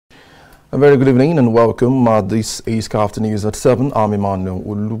A very good evening and welcome. This is Kafta News at 7. I'm Emmanuel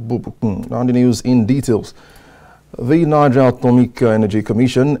Ulububukun. Now the news in details. The Nigeria Atomic Energy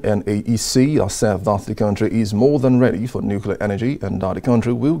Commission, NAEC, has said that the country is more than ready for nuclear energy and that the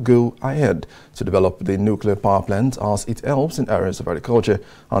country will go ahead to develop the nuclear power plant as it helps in areas of agriculture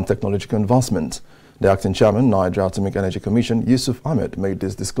and technological advancement. The acting chairman, Nigeria Atomic Energy Commission, Yusuf Ahmed, made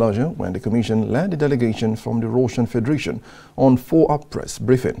this disclosure when the commission led the delegation from the Russian Federation on 4-hour press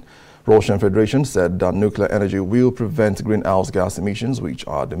briefing. Russian Federation said that nuclear energy will prevent greenhouse gas emissions, which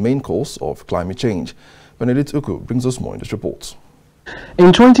are the main cause of climate change. Benedict Uku brings us more in this report.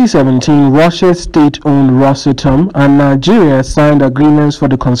 In 2017, Russia's state-owned Rosatom and Nigeria signed agreements for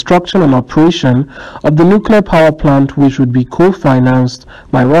the construction and operation of the nuclear power plant, which would be co-financed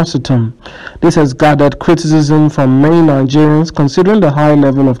by Rosatom. This has gathered criticism from many Nigerians considering the high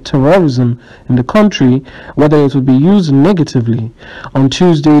level of terrorism in the country, whether it would be used negatively. On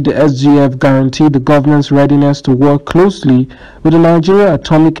Tuesday, the SGF guaranteed the government's readiness to work closely with the Nigeria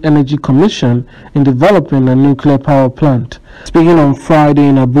Atomic Energy Commission in developing a nuclear power plant. Speaking on Friday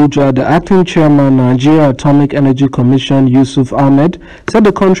in Abuja, the acting chairman, Nigeria Atomic Energy Commission, Yusuf Ahmed, said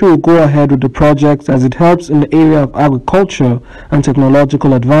the country will go ahead with the project as it helps in the area of agriculture and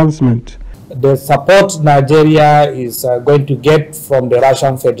technological advancement. The support Nigeria is going to get from the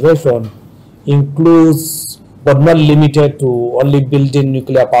Russian Federation includes, but not limited to, only building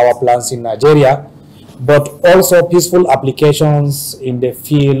nuclear power plants in Nigeria, but also peaceful applications in the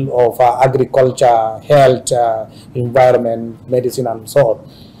field of agriculture, health, environment, medicine, and so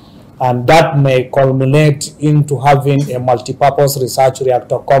on. And that may culminate into having a multi-purpose research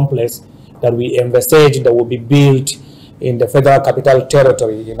reactor complex that we envisage that will be built in the Federal Capital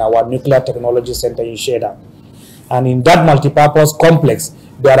Territory in our Nuclear Technology Center in Sheda. And in that multi-purpose complex,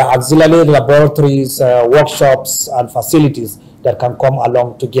 there are auxiliary laboratories, workshops, and facilities that can come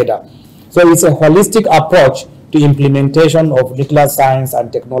along together. So it's a holistic approach to implementation of nuclear science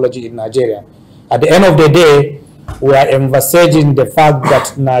and technology in Nigeria. At the end of the day, we are envisaging the fact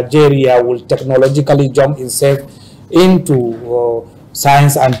that Nigeria will technologically jump into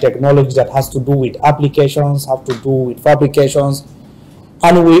science and technology that has to do with applications, have to do with fabrications.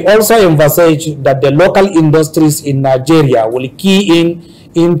 And we also envisage that the local industries in Nigeria will key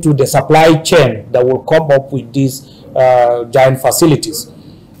into the supply chain that will come up with these giant facilities.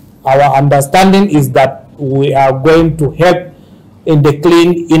 Our understanding is that we are going to help in the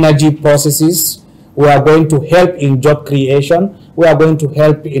clean energy processes. We are going to help in job creation. We are going to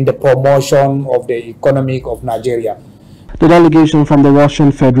help in the promotion of the economy of Nigeria. The delegation from the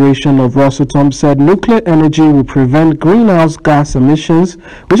Russian Federation of Rosatom said nuclear energy will prevent greenhouse gas emissions,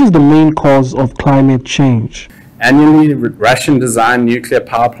 which is the main cause of climate change. Annually, Russian-designed nuclear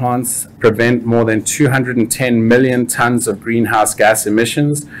power plants prevent more than 210 million tons of greenhouse gas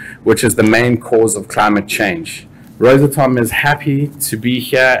emissions, which is the main cause of climate change. Rosatom is happy to be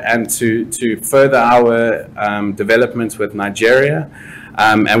here and to further our development with Nigeria,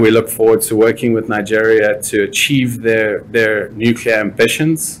 and we look forward to working with Nigeria to achieve their nuclear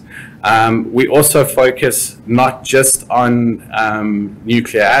ambitions. We also focus not just on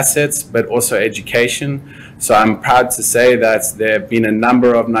nuclear assets, but also education. So I'm proud to say that there have been a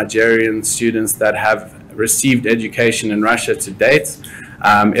number of Nigerian students that have received education in Russia to date.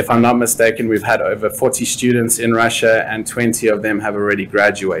 If I'm not mistaken, we've had over 40 students in Russia and 20 of them have already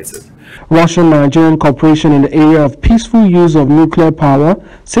graduated. Russian-Nigerian cooperation in the area of peaceful use of nuclear power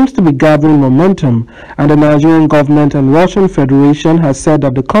seems to be gathering momentum, and the Nigerian government and Russian Federation has said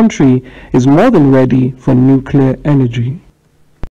that the country is more than ready for nuclear energy.